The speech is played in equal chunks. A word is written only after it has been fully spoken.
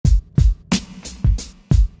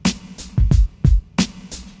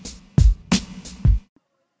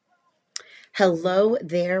Hello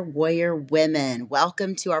there, warrior women.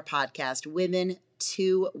 Welcome to our podcast, Women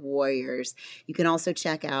to Warriors. You can also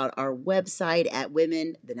check out our website at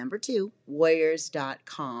warriors.com.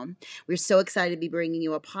 We're so excited to be bringing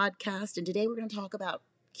you a podcast, and today we're going to talk about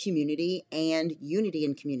community and unity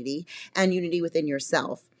in community and unity within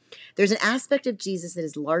yourself. There's an aspect of Jesus that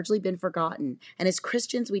has largely been forgotten, and as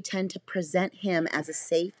Christians, we tend to present him as a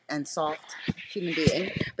safe and soft human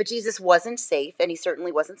being. But Jesus wasn't safe, and he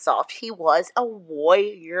certainly wasn't soft. He was a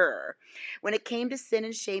warrior. When it came to sin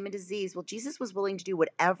and shame and disease, well, Jesus was willing to do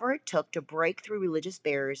whatever it took to break through religious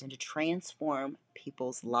barriers and to transform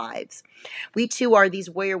people's lives. We too are these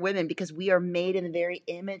warrior women because we are made in the very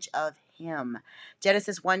image of him.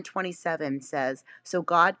 Genesis 1:27 says, "So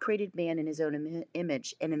God created man in his own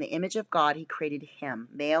image, and in the image of God he created him.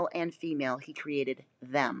 Male and female he created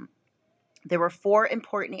them." There were four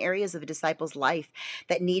important areas of a disciple's life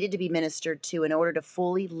that needed to be ministered to in order to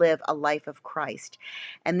fully live a life of Christ.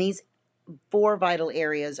 And these four vital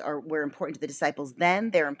areas were important to the disciples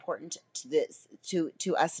then. They're important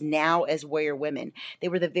to us now as warrior women. They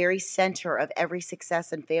were the very center of every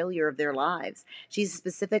success and failure of their lives. Jesus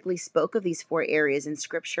specifically spoke of these four areas in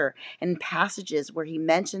scripture and in passages where he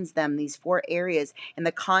mentions them, these four areas, in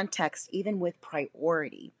the context even with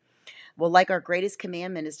priority. Well, like our greatest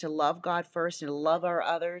commandment is to love God first and to love our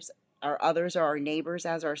others are our neighbors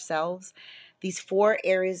as ourselves. These four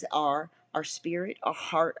areas are our spirit, our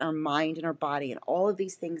heart, our mind, and our body. And all of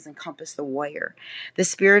these things encompass the warrior. The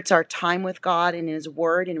spirit's our time with God and in his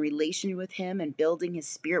word, in relation with him, and building his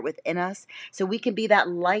spirit within us so we can be that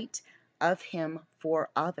light of him for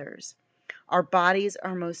others. Our bodies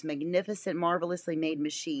are most magnificent, marvelously made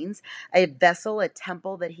machines, a vessel, a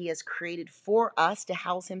temple that he has created for us to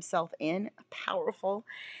house himself in. Powerful.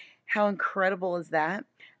 How incredible is that?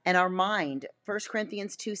 And our mind, 1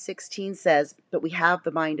 Corinthians 2:16 says, "But we have the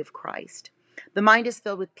mind of Christ." The mind is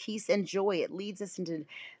filled with peace and joy. It leads us into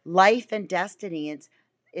life and destiny. It's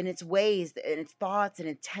in its ways, in its thoughts and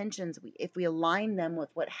intentions, if we align them with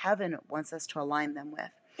what heaven wants us to align them with.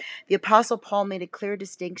 The Apostle Paul made a clear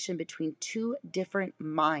distinction between two different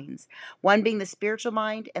minds, one being the spiritual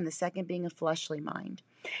mind and the second being a fleshly mind.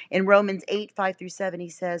 In Romans 8:5-7, he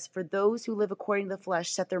says, "For those who live according to the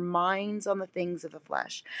flesh set their minds on the things of the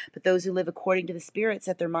flesh, but those who live according to the Spirit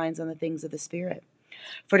set their minds on the things of the Spirit.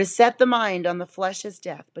 For to set the mind on the flesh is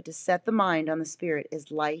death, but to set the mind on the Spirit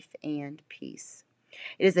is life and peace."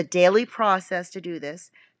 It is a daily process to do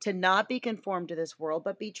this, to not be conformed to this world,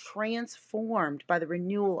 but be transformed by the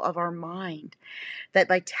renewal of our mind. That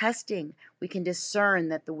by testing, we can discern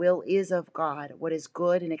that the will is of God, what is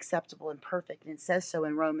good and acceptable and perfect. And it says so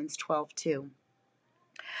in Romans 12:2.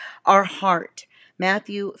 Our heart,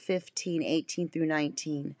 Matthew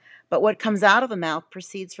 15:18-19. "But what comes out of the mouth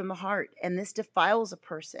proceeds from the heart, and this defiles a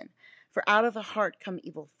person. For out of the heart come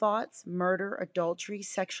evil thoughts, murder, adultery,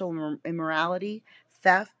 sexual immorality,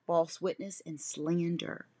 theft, false witness, and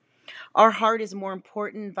slander." Our heart is more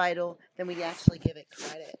important and vital than we actually give it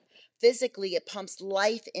credit. Physically, it pumps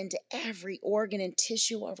life into every organ and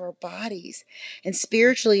tissue of our bodies. And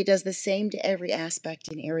spiritually, it does the same to every aspect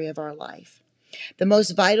and area of our life. The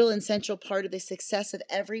most vital and central part of the success of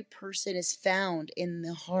every person is found in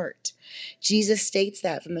the heart. Jesus states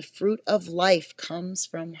that from the fruit of life comes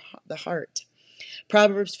from the heart.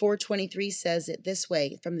 Proverbs 4:23 says it this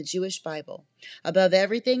way from the Jewish Bible: "Above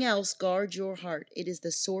everything else, guard your heart. It is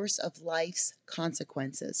the source of life's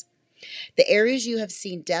consequences." The areas you have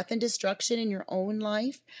seen death and destruction in your own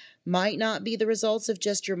life might not be the results of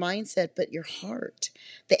just your mindset, but your heart.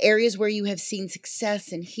 The areas where you have seen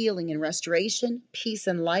success and healing and restoration, peace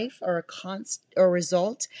and life are a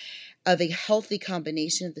result of a healthy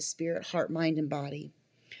combination of the spirit, heart, mind, and body.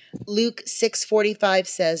 Luke 6:45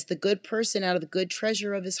 says, "The good person out of the good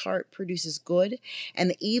treasure of his heart produces good, and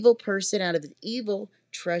the evil person out of the evil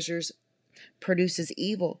treasures produces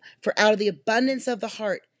evil. For out of the abundance of the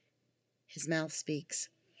heart, his mouth speaks."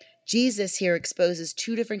 Jesus here exposes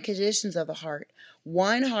two different conditions of the heart.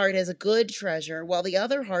 One heart has a good treasure, while the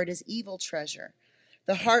other heart is evil treasure.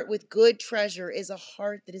 The heart with good treasure is a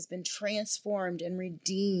heart that has been transformed and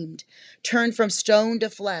redeemed, turned from stone to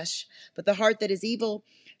flesh. But the heart that is evil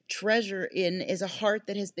treasure in is a heart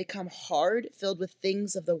that has become hard, filled with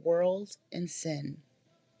things of the world and sin.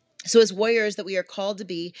 So as warriors that we are called to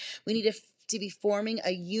be, we need to be forming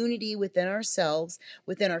a unity within ourselves,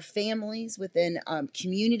 within our families, within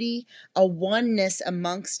community, a oneness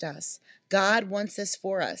amongst us. God wants this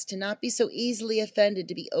for us, to not be so easily offended,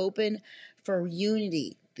 to be open for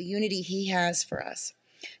unity, the unity he has for us.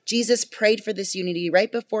 Jesus prayed for this unity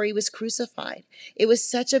right before he was crucified. It was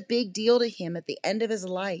such a big deal to him at the end of his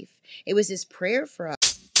life. It was his prayer for us.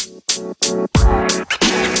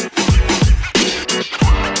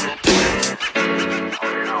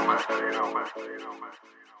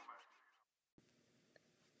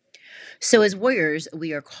 So as warriors,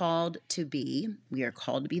 we are called to be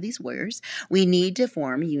these warriors. We need to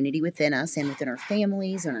form unity within us and within our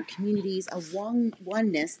families and our communities, a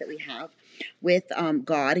oneness that we have with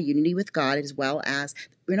God, a unity with God, as well as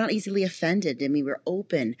we're not easily offended. I mean, we're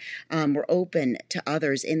open to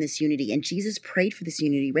others in this unity. And Jesus prayed for this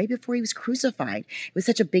unity right before he was crucified. It was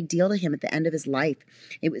such a big deal to him at the end of his life.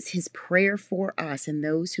 It was his prayer for us and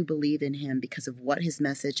those who believe in him because of what his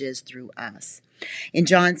message is through us. In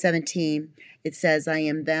John 17, it says, I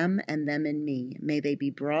am them and them in me. May they be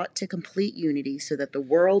brought to complete unity so that the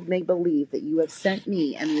world may believe that you have sent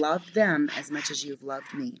me and loved them as much as you have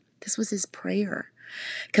loved me. This was his prayer.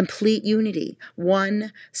 Complete unity,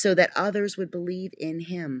 one so that others would believe in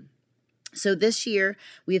him. So this year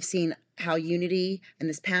we have seen how unity, and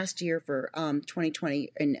this past year for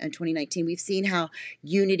 2020 and 2019, we've seen how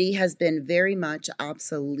unity has been very much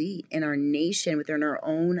obsolete in our nation within our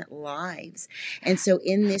own lives. And so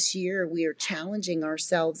in this year, we are challenging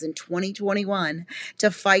ourselves in 2021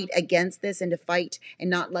 to fight against this and to fight and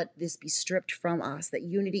not let this be stripped from us, that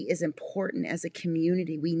unity is important as a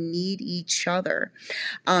community. We need each other.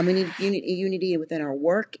 We need unity within our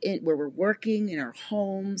work, where we're working, in our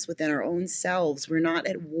homes, within our own selves. We're not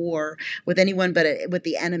at war with anyone but with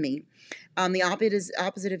the enemy. The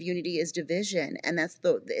opposite of unity is division, and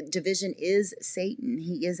the division is Satan.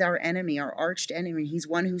 He is our enemy, our arch enemy. He's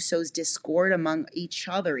one who sows discord among each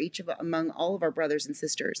other, among all of our brothers and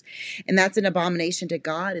sisters, and that's an abomination to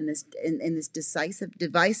God. In this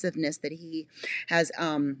divisiveness that he has.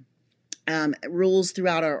 Rules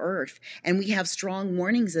throughout our earth. And we have strong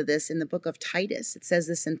warnings of this in the book of Titus. It says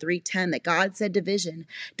this in 3:10 that God said division.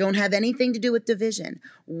 Don't have anything to do with division.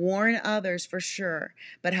 Warn others for sure,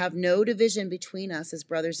 but have no division between us as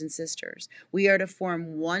brothers and sisters. We are to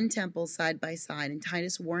form one temple side by side. And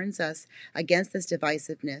Titus warns us against this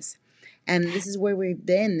divisiveness. And this is where we've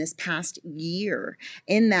been this past year.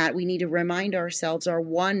 In that, we need to remind ourselves our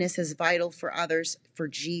oneness is vital for others, for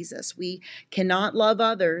Jesus. We cannot love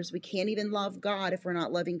others. We can't even love God if we're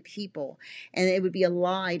not loving people. And it would be a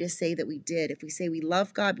lie to say that we did. If we say we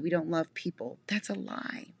love God, but we don't love people, that's a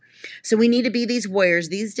lie. So we need to be these warriors,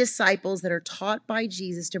 these disciples that are taught by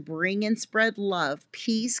Jesus to bring and spread love,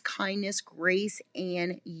 peace, kindness, grace,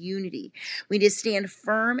 and unity. We need to stand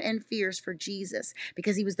firm and fierce for Jesus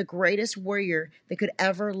because he was the greatest warrior that could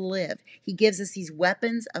ever live. He gives us these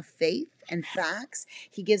weapons of faith and facts.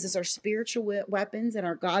 He gives us our spiritual weapons and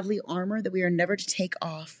our godly armor that we are never to take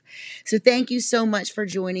off. So thank you so much for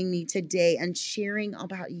joining me today and sharing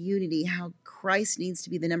about unity, how Christ needs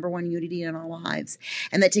to be the number one unity in our lives,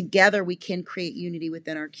 and that together we can create unity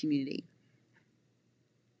within our community.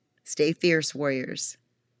 Stay fierce, warriors.